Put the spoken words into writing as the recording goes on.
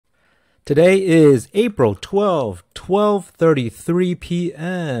Today is April 12th, 12:33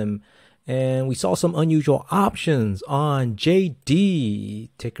 p.m. And we saw some unusual options on JD,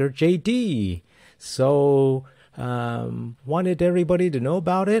 ticker JD. So, wanted everybody to know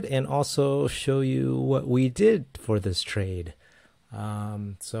about it and also show you what we did for this trade.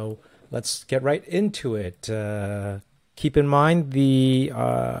 So let's get right into it. Keep in mind the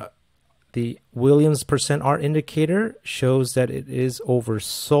Williams percent R indicator shows that it is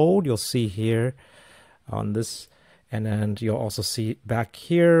oversold. You'll see here on this, and then you'll also see back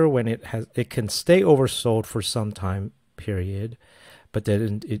here when it can stay oversold for some time period, but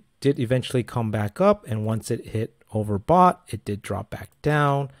then it did eventually come back up, and once it hit overbought, it did drop back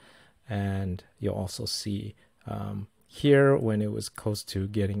down. And you'll also see here when it was close to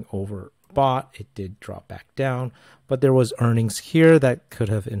getting overbought, it did drop back down, but there was earnings here that could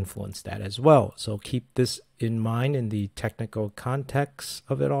have influenced that as well. So keep this in mind in the technical context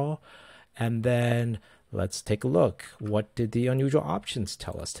of it all. And then let's take a look. What did the unusual options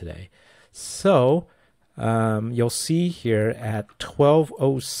tell us today? So you'll see here at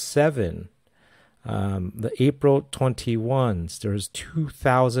 12:07, the April 21s, there's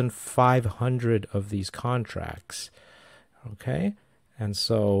 2,500 of these contracts. Okay, and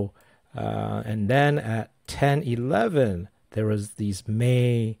so and then at 10:11 there was these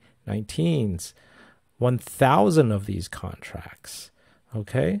May 19s, 1,000 of these contracts.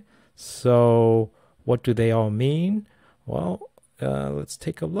 Okay, so what do they all mean? Well, let's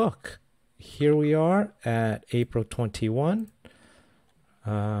take a look. Here we are at April 21,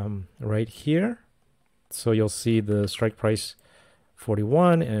 right here. So you'll see the strike price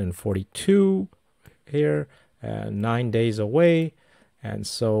 41 and 42 here, 9 days away. And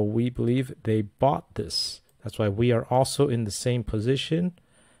so we believe they bought this. That's why we are also in the same position,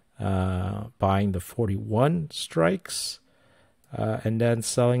 buying the 41 strikes and then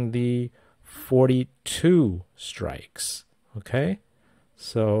selling the 42 strikes. Okay,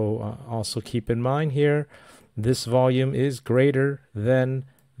 so also keep in mind here, this volume is greater than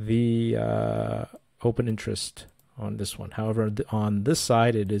the open interest on this one. However, on this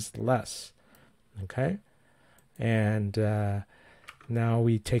side, it is less. Okay, and now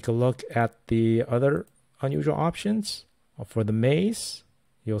we take a look at the other unusual options. For the Mays,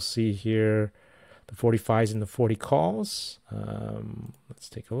 you'll see here the 45s and the 40 calls. Let's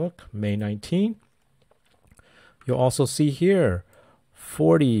take a look. May 19. You'll also see here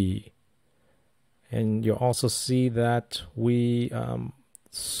 40. And you'll also see that we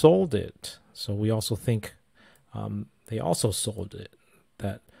sold it. So we also think they also sold it.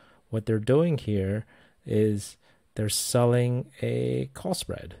 That what they're doing here is they're selling a call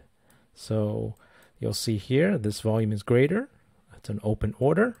spread. So you'll see here, this volume is greater. It's an open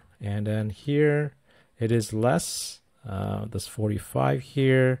order. And then here it is less. This 45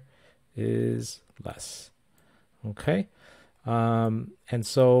 here is less. Okay. And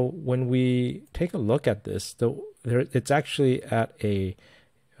so when we take a look at this, it's actually at a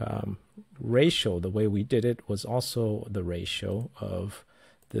ratio. The way we did it was also the ratio of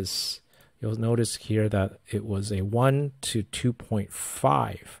this. You'll notice here that it was a 1 to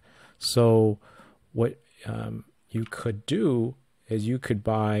 2.5. So what you could do is you could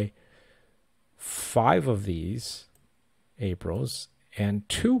buy 5 of these Aprils and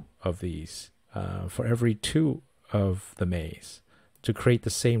 2 of these for every 2 of the Mays to create the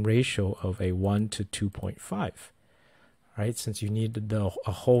same ratio of a 1 to 2.5. Right? Since you need a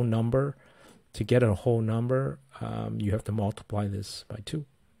whole number, to get a whole number, you have to multiply this by 2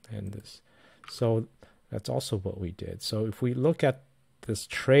 and this. So that's also what we did. So if we look at this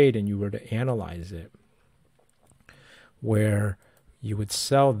trade and you were to analyze it, where you would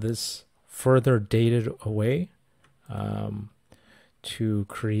sell this further dated away to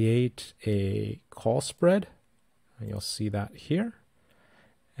create a call spread, and you'll see that here.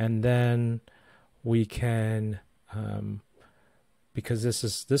 And then we can, because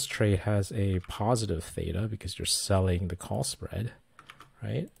this trade has a positive theta because you're selling the call spread,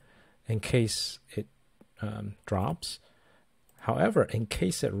 right? In case it drops. However, in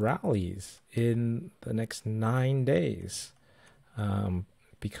case it rallies in the next 9 days,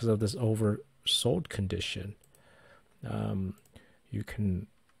 because of this oversold condition, you can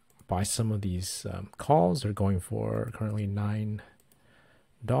buy some of these calls. They're going for currently $9.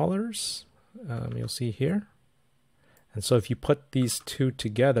 You'll see here. And so if you put these two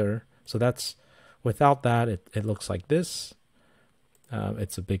together, so that's without that, it looks like this.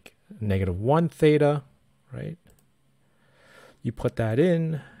 It's a big -1 theta, right? You put that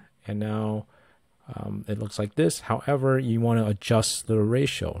in, and now it looks like this. However, you want to adjust the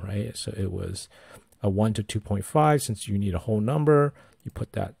ratio, right? So it was a 1 to 2.5, since you need a whole number. you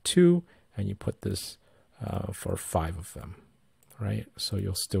put that 2, and you put this for 5 of them, right? So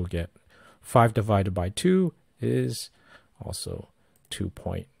you'll still get 5 divided by 2 is also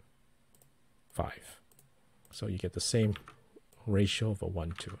 2.5. So you get the same ratio of a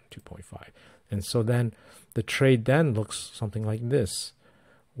 1 to 2.5. And so then the trade then looks something like this,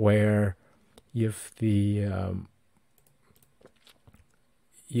 where if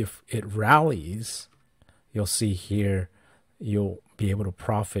it rallies, you'll see here, you'll be able to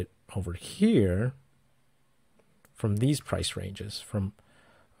profit over here from these price ranges, from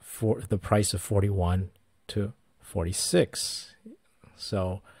the price of 41 to 46.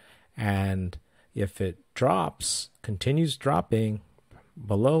 So, and if it drops, continues dropping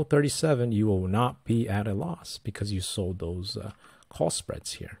below 37, you will not be at a loss because you sold those call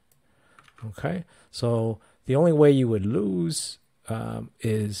spreads here. Okay, so the only way you would lose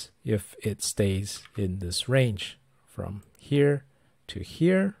is if it stays in this range from here to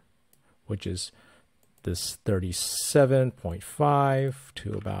here, which is this 37.5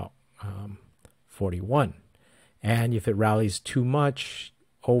 to about 41. And if it rallies too much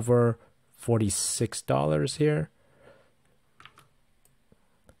over $46 here,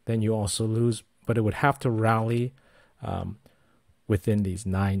 then you also lose, but it would have to rally within these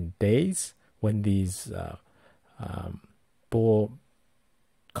 9 days when these bull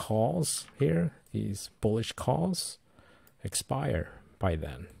calls here, these bullish calls, expire by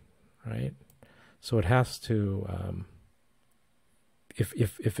then, right? So it has to,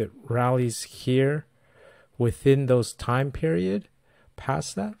 if it rallies here within those time period,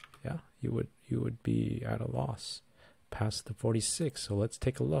 past that, yeah, you would be at a loss past the 46. So let's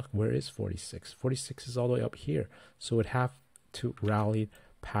take a look. Where is 46? 46 is all the way up here. So it have to rally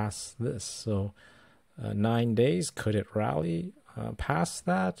past this. So 9 days, could it rally past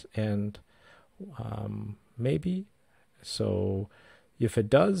that? And maybe. So if it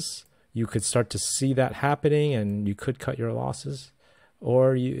does, you could start to see that happening and you could cut your losses.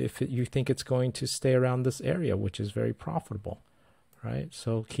 Or if you think it's going to stay around this area, which is very profitable, right?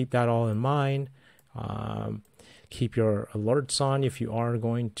 So keep that all in mind. Keep your alerts on if you are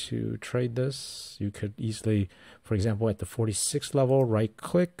going to trade this. You could easily, for example, at the 46 level, right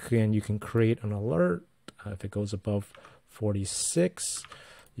click and you can create an alert. If it goes above 46,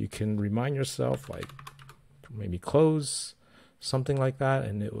 you can remind yourself, like maybe close, something like that,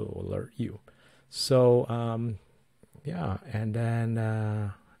 and it will alert you. So yeah, and then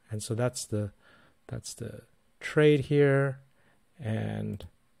and so that's the trade here, and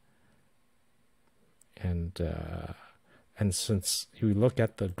since you look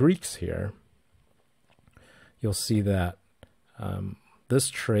at the Greeks here, you'll see that this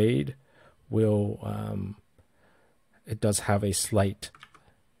trade will it does have a slight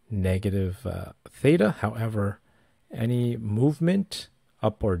negative theta. However, any movement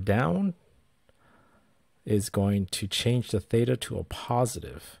up or down is going to change the theta to a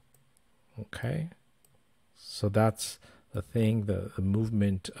positive. Okay, so that's the thing, the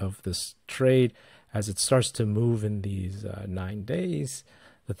movement of this trade. As it starts to move in these 9 days,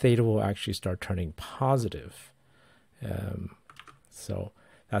 the theta will actually start turning positive. So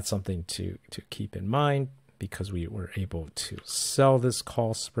that's something to keep in mind, because we were able to sell this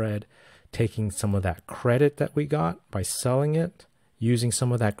call spread, taking some of that credit that we got by selling it, using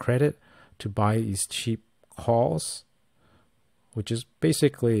some of that credit to buy these cheap calls, which is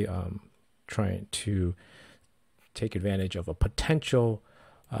basically trying to take advantage of a potential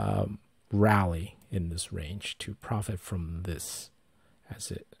rally in this range to profit from this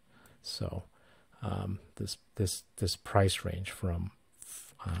as it. So this price range from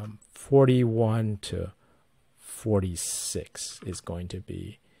 41 to 46 is going to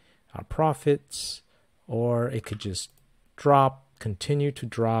be our profits, or it could just drop, continue to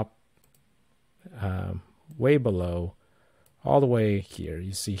drop way below, all the way here.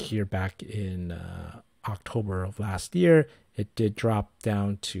 You see here back in October of last year, it did drop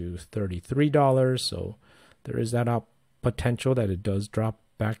down to $33. So there is that potential that it does drop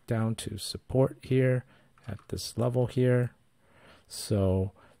back down to support here at this level here.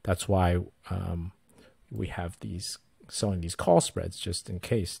 So that's why we have these selling these call spreads, just in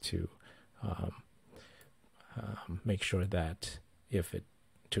case, to make sure that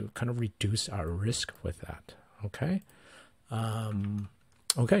to kind of reduce our risk with that. Okay.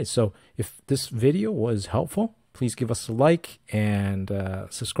 Okay, so if this video was helpful, please give us a like and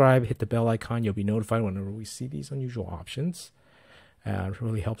subscribe, hit the bell icon. You'll be notified whenever we see these unusual options. It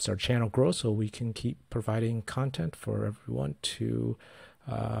really helps our channel grow so we can keep providing content for everyone to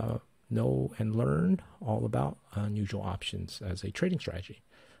know and learn all about unusual options as a trading strategy.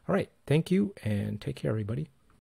 All right, thank you and take care, everybody.